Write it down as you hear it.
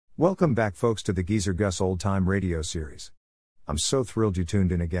Welcome back, folks, to the Geezer Gus Old Time Radio Series. I'm so thrilled you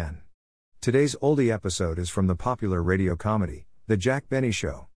tuned in again. Today's oldie episode is from the popular radio comedy, The Jack Benny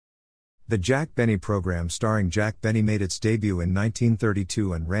Show. The Jack Benny program starring Jack Benny made its debut in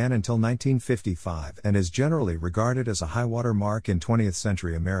 1932 and ran until 1955 and is generally regarded as a high-water mark in 20th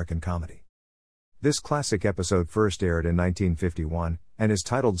century American comedy. This classic episode first aired in 1951 and is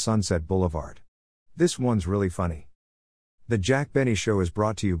titled Sunset Boulevard. This one's really funny. The Jack Benny Show is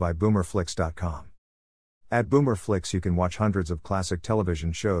brought to you by BoomerFlix.com. At BoomerFlix you can watch hundreds of classic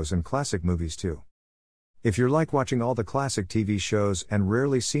television shows and classic movies too. If you're like watching all the classic TV shows and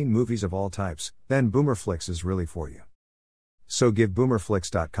rarely seen movies of all types, then BoomerFlix is really for you. So give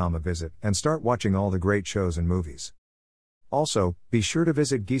BoomerFlix.com a visit and start watching all the great shows and movies. Also, be sure to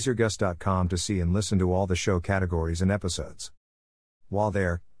visit GeezerGus.com to see and listen to all the show categories and episodes. While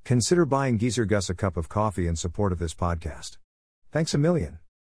there, consider buying Geezer Gus a cup of coffee in support of this podcast. Thanks a million.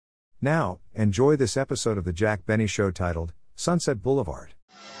 Now, enjoy this episode of The Jack Benny Show titled, Sunset Boulevard.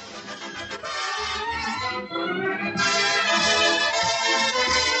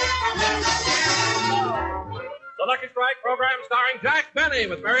 The Lucky Strike program starring Jack Benny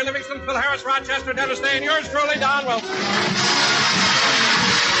with Mary Livingston, Phil Harris, Rochester, Dennis Day, and yours truly, Don Wilson.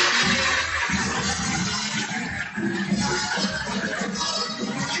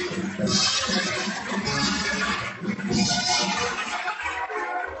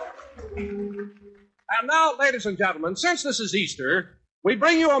 And now, ladies and gentlemen, since this is Easter, we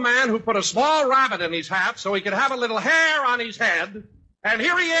bring you a man who put a small rabbit in his hat so he could have a little hair on his head. And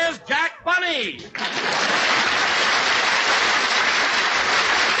here he is, Jack Bunny.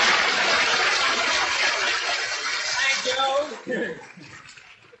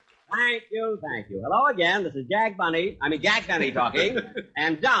 Thank you. Hello again. This is Jack Benny talking.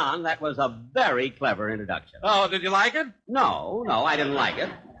 And Don, that was a very clever introduction. Oh, did you like it? No, I didn't like it.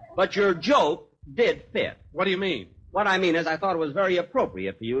 But your joke did fit. What do you mean? What I mean is I thought it was very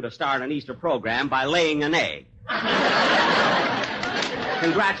appropriate for you to start an Easter program by laying an egg.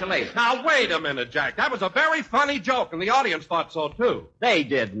 Congratulations. Now, wait a minute, Jack. That was a very funny joke, and the audience thought so, too. They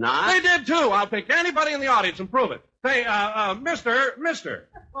did not. They did, too. I'll pick anybody in the audience and prove it. Say, mister.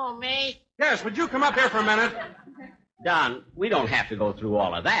 Oh, me? Yes, would you come up here for a minute? Don, we don't have to go through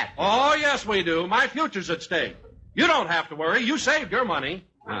all of that. Oh, yes, we do. My future's at stake. You don't have to worry. You saved your money.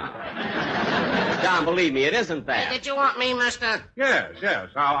 Don, believe me, it isn't that. Hey, did you want me, mister? Yes.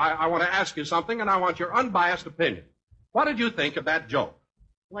 Now, I want to ask you something, and I want your unbiased opinion. What did you think of that joke?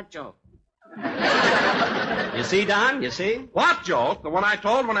 What joke? You see, Don? You see? What joke? The one I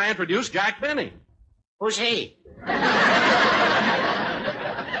told when I introduced Jack Benny. Who's he?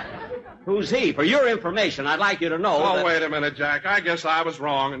 Who's he? For your information, I'd like you to know Oh, that... wait a minute, Jack. I guess I was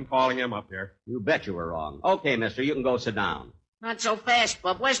wrong in calling him up here. You bet you were wrong. Okay, mister, you can go sit down. Not so fast,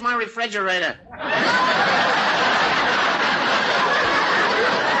 Bub. Where's my refrigerator?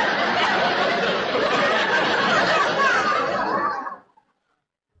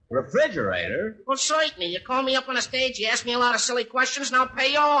 Refrigerator? Well, certainly. You call me up on the stage, you ask me a lot of silly questions, and I'll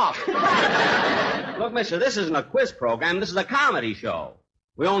pay you off. Look, mister, this isn't a quiz program. This is a comedy show.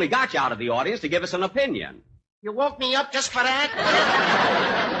 We only got you out of the audience to give us an opinion. You woke me up just for that?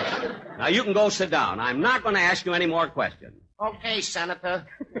 Now, you can go sit down. I'm not going to ask you any more questions. Okay, Senator.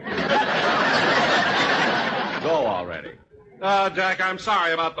 Go already. Jack, I'm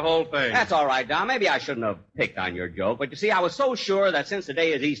sorry about the whole thing. That's all right, Don. Maybe I shouldn't have picked on your joke. But you see, I was so sure that since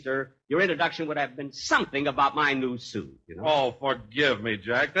today is Easter, your introduction would have been something about my new suit, you know? Oh, forgive me,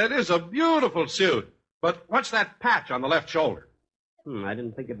 Jack. That is a beautiful suit. But what's that patch on the left shoulder? I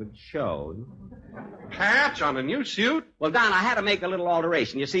didn't think it would show. Patch on a new suit? Well, Don, I had to make a little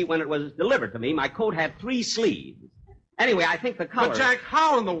alteration. You see, when it was delivered to me, my coat had 3 sleeves. Anyway, I think the color... But, Jack,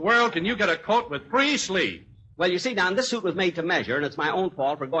 how in the world can you get a coat with 3 sleeves? Well, you see, Don, this suit was made to measure, and it's my own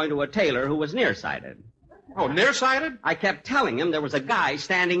fault for going to a tailor who was nearsighted. Oh, nearsighted? I kept telling him there was a guy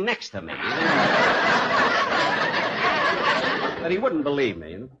standing next to me. But he wouldn't believe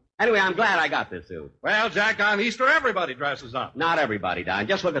me. Anyway, I'm glad I got this suit. Well, Jack, on Easter, everybody dresses up. Not everybody, Don.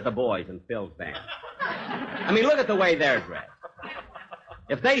 Just look at the boys in Phil's band. I mean, look at the way they're dressed.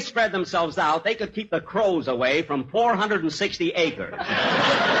 If they spread themselves out, they could keep the crows away from 460 acres.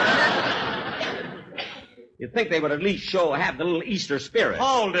 You'd think they would at least have the little Easter spirit.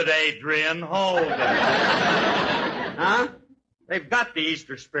 Hold it, Adrian. Hold it. Huh? They've got the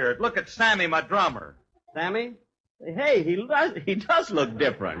Easter spirit. Look at Sammy, my drummer. Sammy? Hey, he does look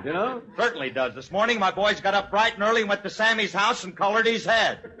different, you know? Certainly does. This morning, my boys got up bright and early and went to Sammy's house and colored his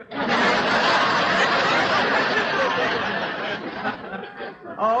head.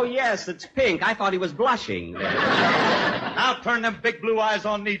 Oh, yes, it's pink. I thought he was blushing. Now, Now turn them big blue eyes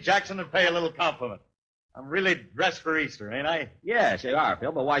on me, Jackson, and pay a little compliment. I'm really dressed for Easter, ain't I? Yes, you are,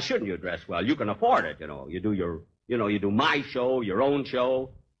 Phil, but why shouldn't you dress well? You can afford it, you know. You do my show, your own show,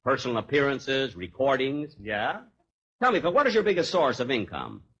 personal appearances, recordings. Yeah? Tell me, Phil, what is your biggest source of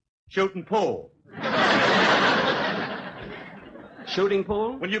income? Shooting pool. Shooting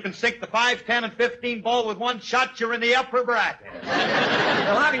pool? When you can sink the 5, 10, and 15 ball with one shot, you're in the upper bracket.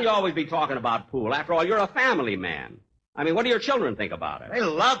 Well, how can you always be talking about pool? After all, you're a family man. I mean, what do your children think about it? They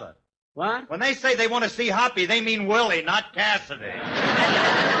love it. What? When they say they want to see Hoppy, they mean Willie, not Cassidy.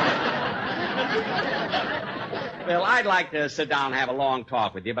 Phil, I'd like to sit down and have a long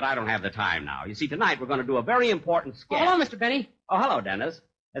talk with you, but I don't have the time now. You see, tonight we're going to do a very important sketch. Oh, hello, Mr. Benny. Oh, hello, Dennis.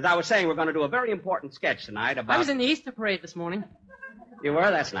 As I was saying, we're going to do a very important sketch tonight about... I was in the Easter parade this morning. You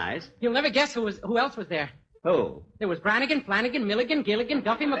were? That's nice. You'll never guess who else was there. Who? There was Brannigan, Flanagan, Milligan, Gilligan,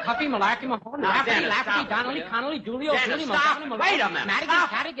 Duffy, McCuffy, Malarkey, Mahone, Now, Rafferty, Dennis, Lafferty, stop it, Donnelly, will you? Connolly, Dooley, Dennis, O'Dooley, stop. Muldowney, Wait a Malone, minute. Madigan, Stop.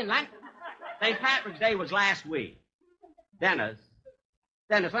 Cadigan, St. Patrick's Day was last week. Dennis,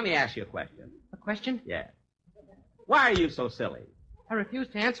 let me ask you a question. A question? Yeah. Why are you so silly? I refuse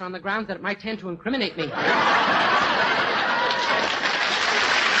to answer on the grounds that it might tend to incriminate me.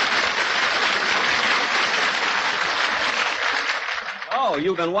 Oh,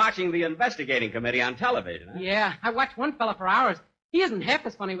 you've been watching the investigating committee on television, huh? Yeah, I watched one fella for hours. He isn't half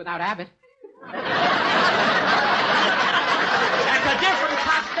as funny without Abbott. That's a different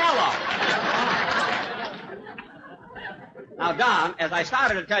Costello. Now, Don, as I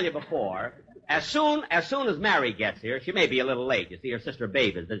started to tell you before, as soon as Mary gets here, she may be a little late. You see, her sister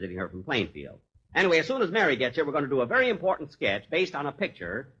Babe is visiting her from Plainfield. Anyway, as soon as Mary gets here, we're going to do a very important sketch based on a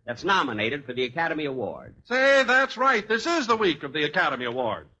picture that's nominated for the Academy Award. Say, that's right. This is the week of the Academy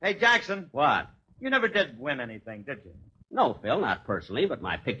Award. Hey, Jackson, What? you never did win anything, did you? No, Phil, not personally, but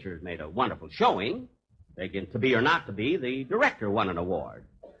my pictures made a wonderful showing. Taken To Be or Not to Be, the director won an award.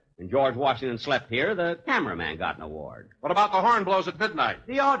 When George Washington Slept Here, the cameraman got an award. What about the horn blows at midnight?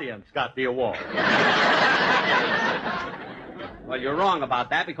 The audience got the award. Well, you're wrong about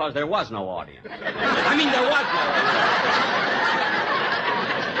that because there was no audience. I mean, there was no audience.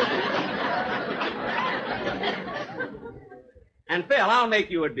 And, Phil, I'll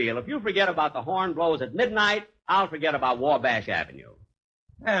make you a deal. If you forget about the horn blows at midnight, I'll forget about Wabash Avenue.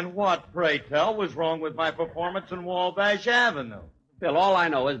 And what, pray tell, was wrong with my performance in Wabash Avenue? Phil, all I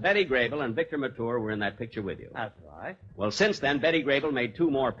know is Betty Grable and Victor Mature were in that picture with you. That's right. Well, since then, Betty Grable made 2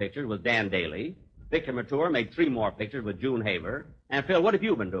 more pictures with Dan Daly. Victor Mature made 3 more pictures with June Haver. And, Phil, what have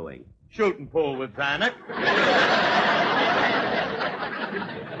you been doing? Shooting pool with Zanuck.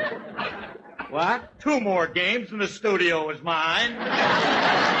 What? 2 more games and the studio is mine.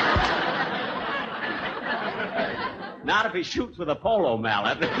 Not if he shoots with a polo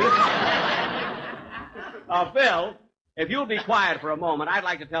mallet. Phil, if you'll be quiet for a moment, I'd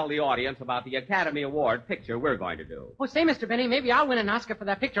like to tell the audience about the Academy Award picture we're going to do. Oh, say, Mr. Benny, maybe I'll win an Oscar for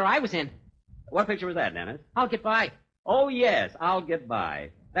that picture I was in. What picture was that, Dennis? I'll get by. Oh, yes, I'll Get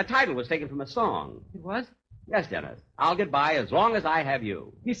By. That title was taken from a song. It was? Yes, Dennis. I'll get by as long as I have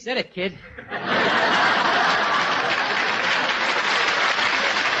you. You said it, kid.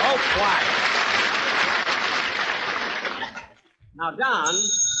 Oh, quiet. Now, Don.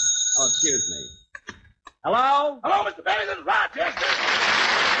 Oh, excuse me. Hello? Hello, Mr. Benny. This is Rochester.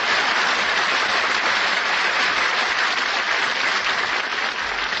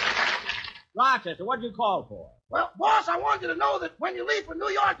 Rochester, what did you call for? Well, boss, I want you to know that when you leave for New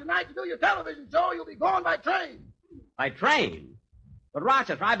York tonight to do your television show, you'll be going by train. By train? But,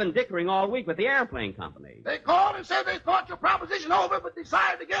 Rochester, I've been dickering all week with the airplane company. They called and said they thought your proposition over, but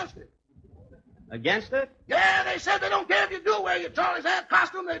decided against it. Against it? Yeah, they said they don't care if you do wear your Charlie's Aunt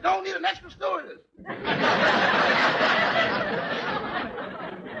costume. They don't need an extra stewardess.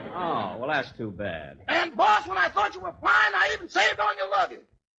 Oh, well, that's too bad. And, boss, when I thought you were flying, I even saved on your luggage.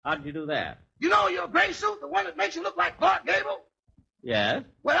 How did you do that? You know your gray suit, the one that makes you look like Clark Gable? Yes?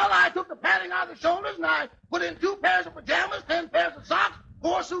 Well, I took the padding out of the shoulders, and I put in 2 pairs of pajamas, 10 pairs of socks,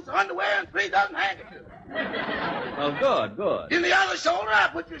 4 suits of underwear, and 3 dozen handkerchiefs. Well, good, good. In the other shoulder, I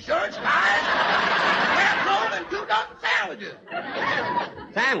put your shirts, ties, bathrobe, and 2 dozen sandwiches.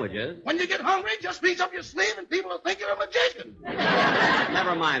 Sandwiches? When you get hungry, just reach up your sleeve, and people will think you're a magician.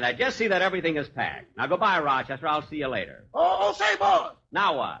 Never mind that. Just see that everything is packed. Now, goodbye, Rochester. I'll see you later. Oh, say, boys,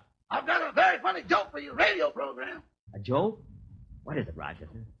 Now what? I've got a very funny joke for your radio program. A joke? What is it,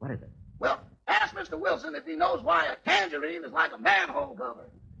 Rochester? What is it? Well, ask Mr. Wilson if he knows why a tangerine is like a manhole cover.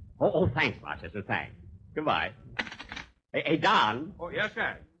 Oh, thanks, Rochester. Thanks. Goodbye. Hey, Don. Oh, yes,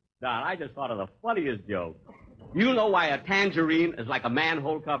 sir. Don, I just thought of the funniest joke. You know why a tangerine is like a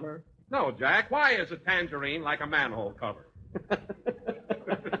manhole cover? No, Jack. Why is a tangerine like a manhole cover?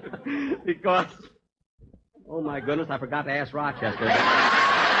 Because, oh my goodness, I forgot to ask Rochester.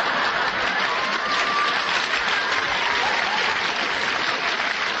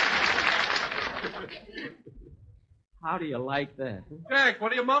 How do you like that? Jack,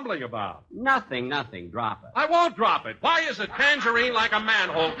 what are you mumbling about? Nothing. Drop it. I won't drop it. Why is a tangerine like a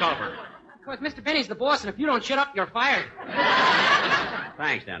manhole cover? Because Mr. Benny's the boss, and if you don't shut up, you're fired.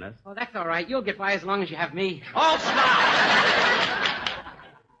 Thanks, Dennis. Oh, that's all right. You'll get by as long as you have me. Oh, stop!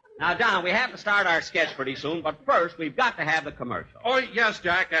 Now, Don, we have to start our sketch pretty soon, but first we've got to have the commercial. Oh, yes,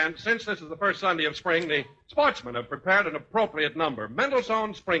 Jack, and since this is the first Sunday of spring, the sportsmen have prepared an appropriate number,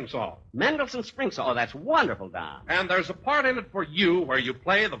 Mendelssohn's Spring Song. Mendelssohn's Spring Song. Oh, that's wonderful, Don. And there's a part in it for you where you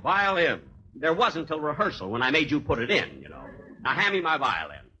play the violin. There wasn't till rehearsal when I made you put it in, you know. Now, hand me my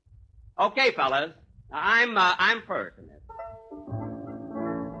violin. Okay, fellas. I'm first in this.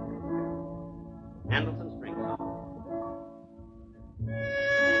 Mendelssohn's Spring Song.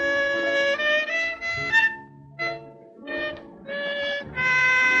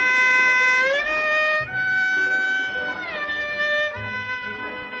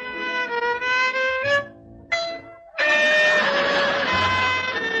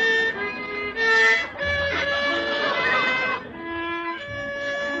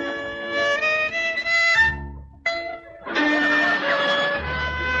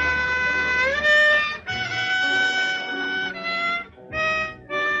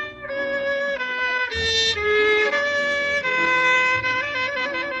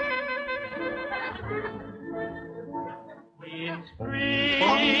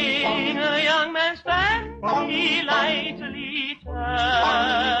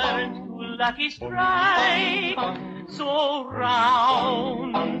 Strike, so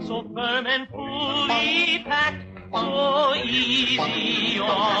round, so firm and fully packed, so easy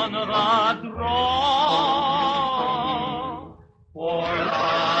on the draw. For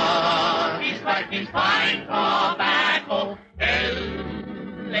Lucky Strike means fine tobacco,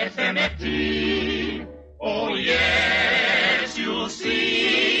 LSMFT. Oh yes, you'll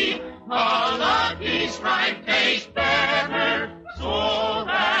see, a Lucky Strike tastes better, so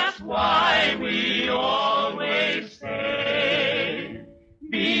that's why we always say,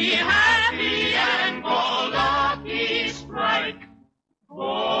 be happy and go Lucky Strike.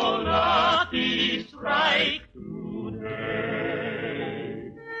 Go Lucky Strike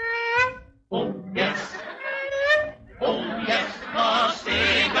today. Oh yes, a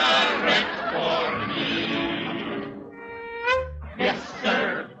cigarette for me. Yes,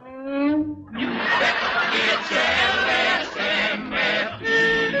 sir. You bet it's LSMFT.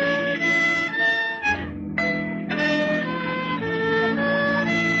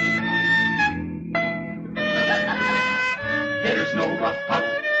 There's no rough puff,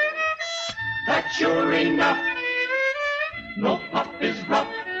 that's sure enough. No puff is rough,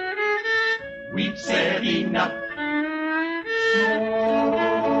 we've said enough.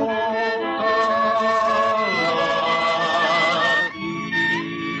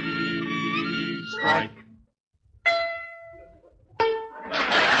 Strike.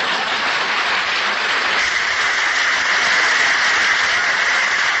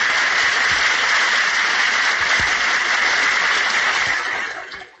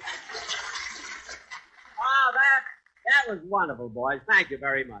 That was wonderful, boys. Thank you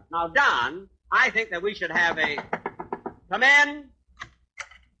very much. Now, Don, I think that we should have a... Come in.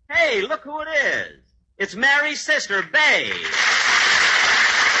 Hey, look who it is. It's Mary's sister, Babe.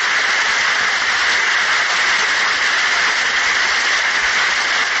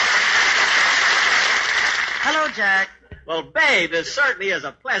 Hello, Jack. Well, Babe, this certainly is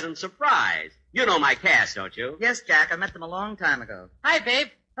a pleasant surprise. You know my cast, don't you? Yes, Jack. I met them a long time ago. Hi, babe.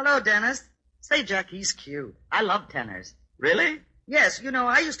 Hello, Dennis. Say, Jack, he's cute. I love tenors. Really? Yes, you know,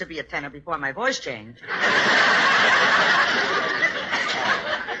 I used to be a tenor before my voice changed.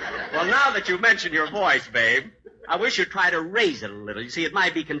 Well, now that you mention your voice, Babe, I wish you'd try to raise it a little. You see, it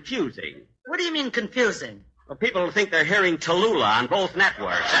might be confusing. What do you mean confusing? Well, people will think they're hearing Tallulah on both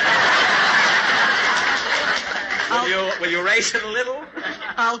networks. Will you raise it a little?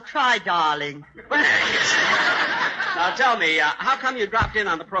 I'll try, darling. Thanks. Now, tell me, how come you dropped in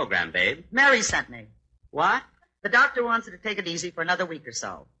on the program, Babe? Mary sent me. What? The doctor wants her to take it easy for another week or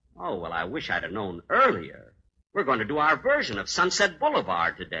so. Oh, well, I wish I'd have known earlier. We're going to do our version of Sunset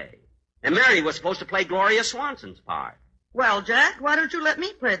Boulevard today. And Mary was supposed to play Gloria Swanson's part. Well, Jack, why don't you let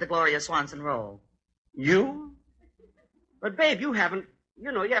me play the Gloria Swanson role? You? But, Babe, you haven't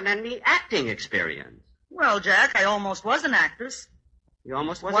had any acting experience. Well, Jack, I almost was an actress. You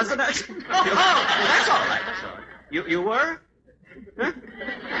almost wasn't I? Oh, that's all right. You were? Huh?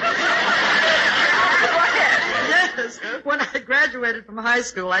 Go ahead. Dennis, when I graduated from high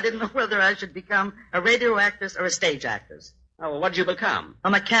school, I didn't know whether I should become a radio actress or a stage actress. Oh, well, what'd you become? A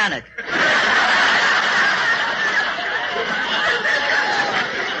mechanic.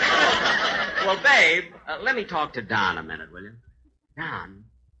 Well, babe, let me talk to Don a minute, will you? Don,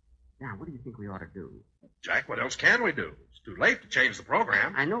 what do you think we ought to do? Jack, what else can we do? It's too late to change the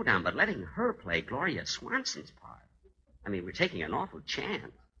program. I know, Don, but letting her play Gloria Swanson's part. I mean, we're taking an awful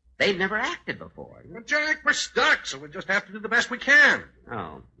chance. They've never acted before. Well, Jack, we're stuck, so we just have to do the best we can.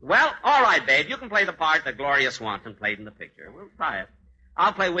 Oh. Well, all right, babe. You can play the part that Gloria Swanson played in the picture. We'll try it.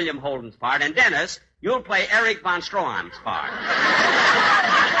 I'll play William Holden's part, and Dennis, you'll play Eric von Stroheim's part.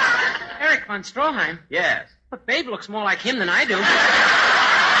 Eric von Stroheim? Yes. But Babe looks more like him than I do.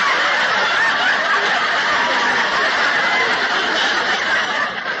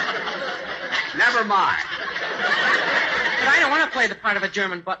 Never mind. But I don't want to play the part of a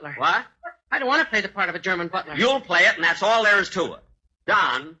German butler. What? I don't want to play the part of a German butler. You'll play it, and that's all there is to it.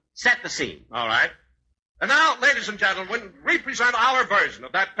 Don, set the scene. All right. And now, ladies and gentlemen, we present our version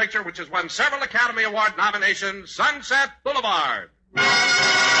of that picture which has won several Academy Award nominations, Sunset Boulevard.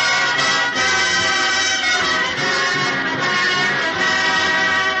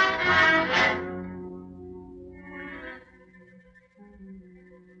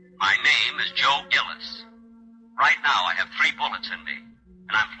 My name is Joe Gillis. Right now, I have 3 bullets in me,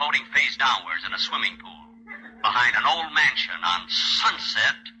 and I'm floating face downwards in a swimming pool behind an old mansion on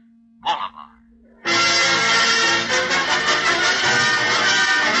Sunset Boulevard.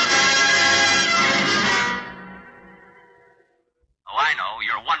 Oh, I know.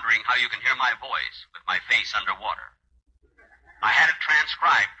 You're wondering how you can hear my voice with my face underwater. I had it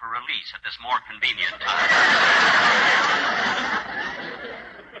transcribed for release at this more convenient time.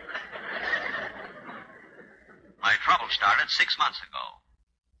 My trouble started 6 months ago.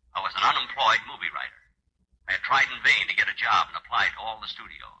 I was an unemployed movie writer. I had tried in vain to get a job and applied to all the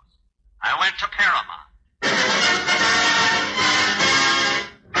studios. I went to Paramount.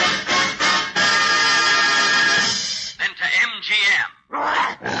 Then to MGM.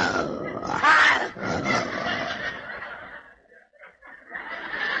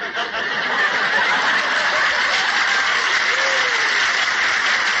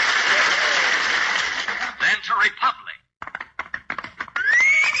 Then to Republic.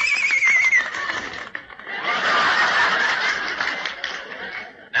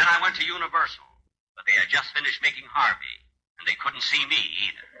 Then I went to Universal, but they had just finished making Harvey, and they couldn't see me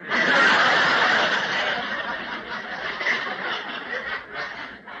either.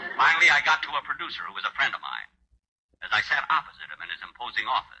 Finally, I got to a producer who was a friend of mine. As I sat opposite him in his imposing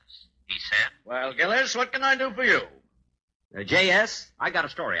office, he said, Well, Gillis, what can I do for you? J.S., I got a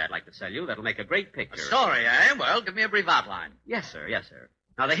story I'd like to sell you that'll make a great A picture. story, eh? Well, give me a brief outline. Yes, sir, yes, sir.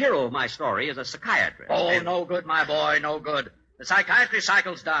 Now, the hero of my story is a psychiatrist. Oh, and- no good, my boy, no good. The psychiatry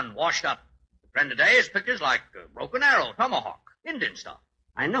cycle's done, washed up. The trend today is pictures like Broken Arrow, Tomahawk, Indian stuff.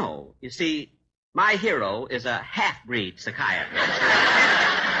 I know. You see, my hero is a half-breed psychiatrist.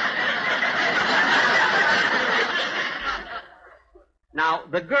 Now,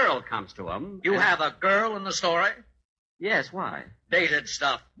 the girl comes to him. You have a girl in the story? Yes, why? Dated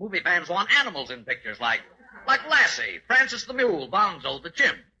stuff. Movie fans want animals in pictures like Lassie, Francis the Mule, Bonzo the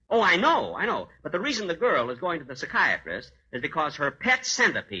Chimp. Oh, I know. But the reason the girl is going to the psychiatrist is because her pet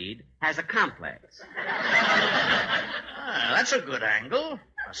centipede has a complex. Ah, that's a good angle.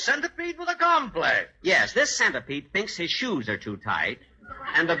 A centipede with a complex. Yes, this centipede thinks his shoes are too tight,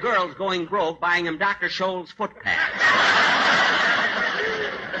 and the girl's going broke buying him Dr. Scholl's foot pads.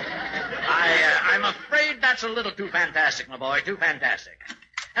 I'm afraid that's a little too fantastic, my boy, too fantastic.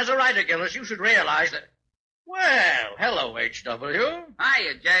 As a writer, Gillis, you should realize that... Well, hello, H.W.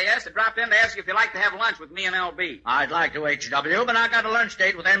 Hiya, J.S. I dropped in to ask you if you'd like to have lunch with me and L.B. I'd like to, H.W., but I got a lunch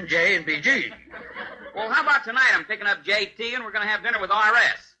date with M.J. and B.G. Well, how about tonight? I'm picking up J.T. and we're going to have dinner with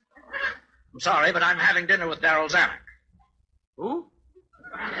R.S. I'm sorry, but I'm having dinner with Daryl Zanuck. Who?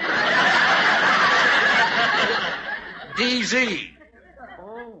 D.Z.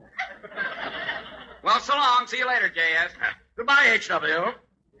 Oh. Well, so long. See you later, J.S. Goodbye, H.W.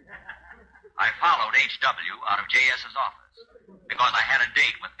 I followed H.W. out of J.S.'s office because I had a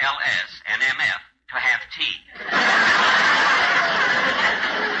date with L.S. and M.F. to have tea.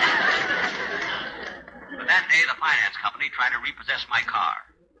 But that day, the finance company tried to repossess my car.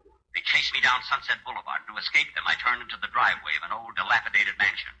 They chased me down Sunset Boulevard. To escape them, I turned into the driveway of an old, dilapidated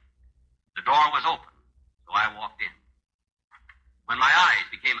mansion. The door was open, so I walked in. When my eyes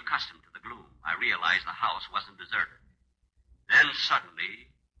became accustomed to the gloom, I realized the house wasn't deserted. Then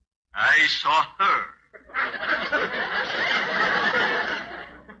suddenly, I saw her.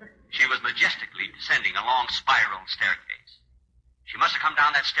 She was majestically descending a long spiral staircase. She must have come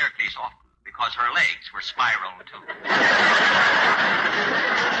down that staircase often because her legs were spiraled, too.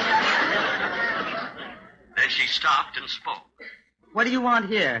 Then she stopped and spoke. What do you want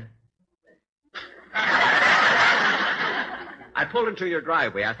here? I pulled into your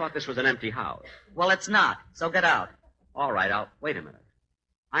driveway. I thought this was an empty house. Well, it's not, so get out. All right, wait a minute.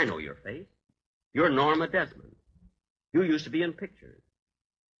 I know your face. You're Norma Desmond. You used to be in pictures.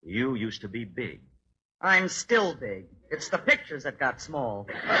 You used to be big. I'm still big. It's the pictures that got small.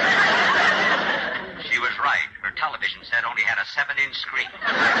 She was right. Her television set only had a 7-inch screen.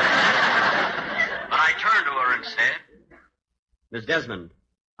 But I turned to her and said, Miss Desmond,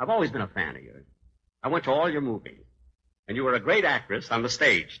 I've always been a fan of yours. I went to all your movies. And you were a great actress on the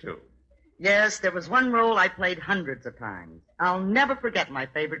stage, too. Yes, there was one role I played hundreds of times. I'll never forget my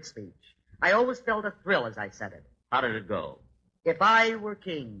favorite speech. I always felt a thrill as I said it. How did it go? If I were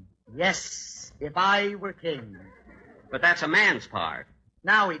king. Yes, if I were king. But that's a man's part.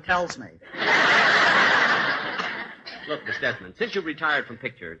 Now he tells me. Look, Miss Desmond, since you've retired from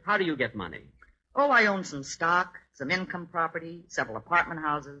pictures, how do you get money? Oh, I own some stock, some income property, several apartment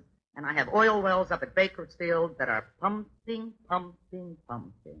houses, and I have oil wells up at Bakersfield that are pumping, pumping,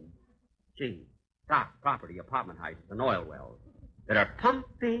 pumping. Gee, stock, property, apartment houses, and oil wells that are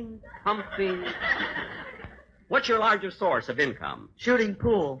pumping, pumping. What's your largest source of income? Shooting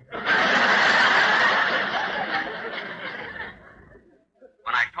pool. When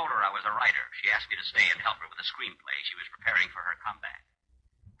I told her I was a writer, she asked me to stay and help her with a screenplay she was preparing for her comeback.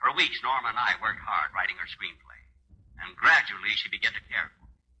 For weeks, Norma and I worked hard writing her screenplay, and gradually she began to care for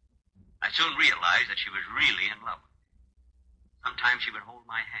me. I soon realized that she was really in love with me. Sometimes she would hold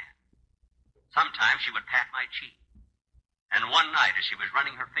my hand. Sometimes she would pat my cheek. And one night, as she was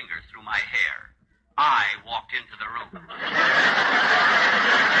running her fingers through my hair, I walked into the room.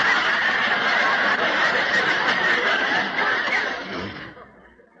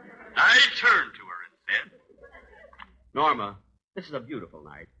 I turned to her and said, Norma, this is a beautiful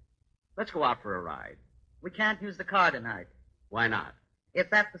night. Let's go out for a ride. We can't use the car tonight. Why not?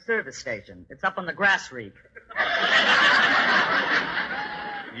 It's at the service station. It's up on the grass reek.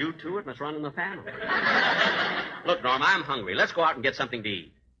 You two, it must run in the family. Look, Norma, I'm hungry. Let's go out and get something to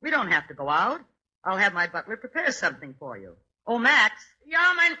eat. We don't have to go out. I'll have my butler prepare something for you. Oh, Max.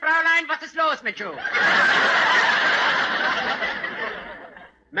 Ja, mein Fräulein, was ist los mit you?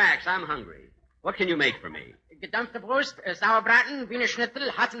 Max, I'm hungry. What can you make for me? Gedampfte Brust, Sauerbraten, Wiener Schnitzel,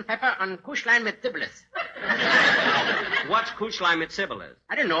 Hasenpfeffer, and Kuschlein mit Zibelis. What's Kuschlein mit Zibelis?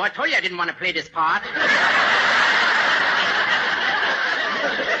 I don't know. I told you I didn't want to play this part.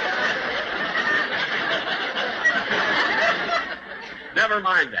 Never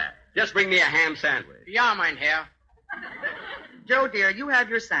mind that. Just bring me a ham sandwich. Ja, mein Herr. Joe, dear, you have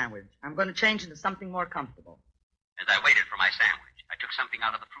your sandwich. I'm going to change into something more comfortable. As I waited for my sandwich, I took something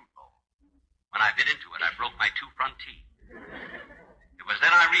out of the fruit bowl. When I bit into it, I broke my 2 front teeth. It was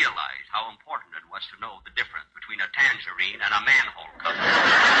then I realized how important it was to know the difference between a tangerine and a manhole cover.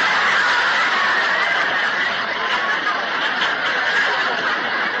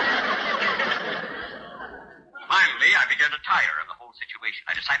 Finally, I began to tire of the whole situation.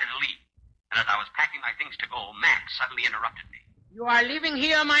 I decided to leave. And as I was packing my things to go, Max suddenly interrupted me. You are leaving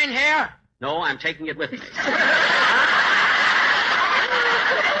here, mein Herr? No, I'm taking it with me.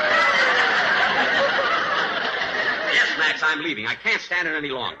 Yes, Max, I'm leaving. I can't stand it any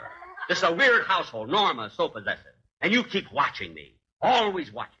longer. This is a weird household. Norma is so possessive. And you keep watching me.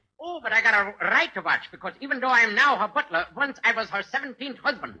 Always watching. Oh, but I got a right to watch, because even though I am now her butler, once I was her 17th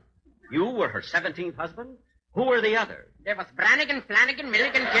husband. You were her 17th husband? Who were the others? There was Brannigan, Flanagan,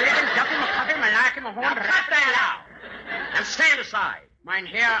 Milligan, Gilligan, Duffy, McCuffy, Malarkey, Mahone, Now, cut that out! And stand aside. Mein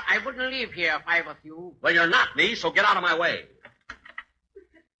Herr, I wouldn't leave here if I was you. Well, you're not me, so get out of my way.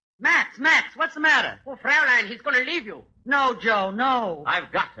 Max, what's the matter? Oh, Fraulein, he's going to leave you. No, Joe, no. I've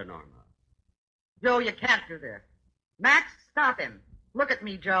got to, Norma. Joe, you can't do this. Max, stop him. Look at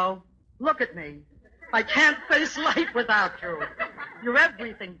me, Joe. Look at me. I can't face life without you. You're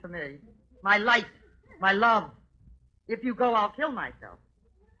everything to me. My life, my love. If you go, I'll kill myself.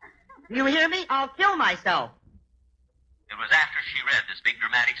 Do you hear me? I'll kill myself. It was after she read this big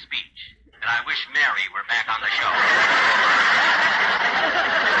dramatic speech that I wish Mary were back on the show.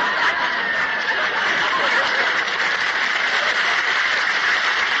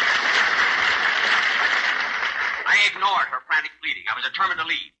 I ignored her frantic pleading. I was determined to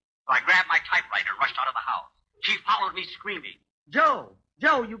leave. So I grabbed my typewriter and rushed out of the house. She followed me screaming. Joe,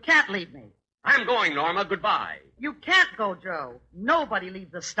 you can't leave me. I'm going, Norma. Goodbye. You can't go, Joe. Nobody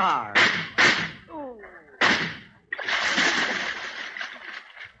leaves the star.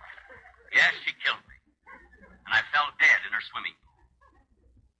 their swimming pool.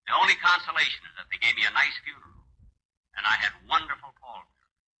 The only consolation is that they gave me a nice funeral, and I had wonderful pallbearers.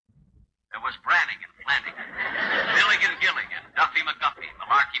 There was Brannigan, Flanagan, Milligan, Gilligan, Duffy McGuffey,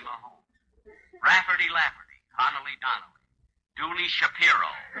 Malarkey Mahone, Rafferty Lafferty, Connolly Donnelly, Dooley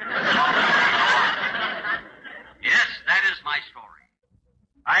Shapiro. Yes, that is my story.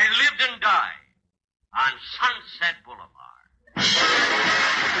 I lived and died on Sunset Boulevard.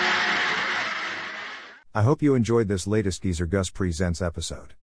 I hope you enjoyed this latest Geezer Gus Presents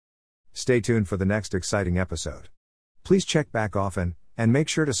episode. Stay tuned for the next exciting episode. Please check back often, and make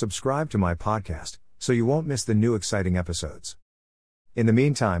sure to subscribe to my podcast, so you won't miss the new exciting episodes. In the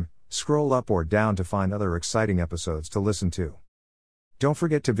meantime, scroll up or down to find other exciting episodes to listen to. Don't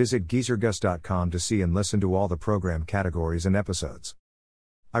forget to visit geezergus.com to see and listen to all the program categories and episodes.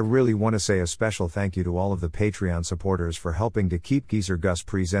 I really want to say a special thank you to all of the Patreon supporters for helping to keep Geezer Gus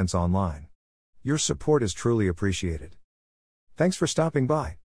Presents online. Your support is truly appreciated. Thanks for stopping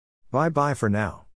by. Bye-bye for now.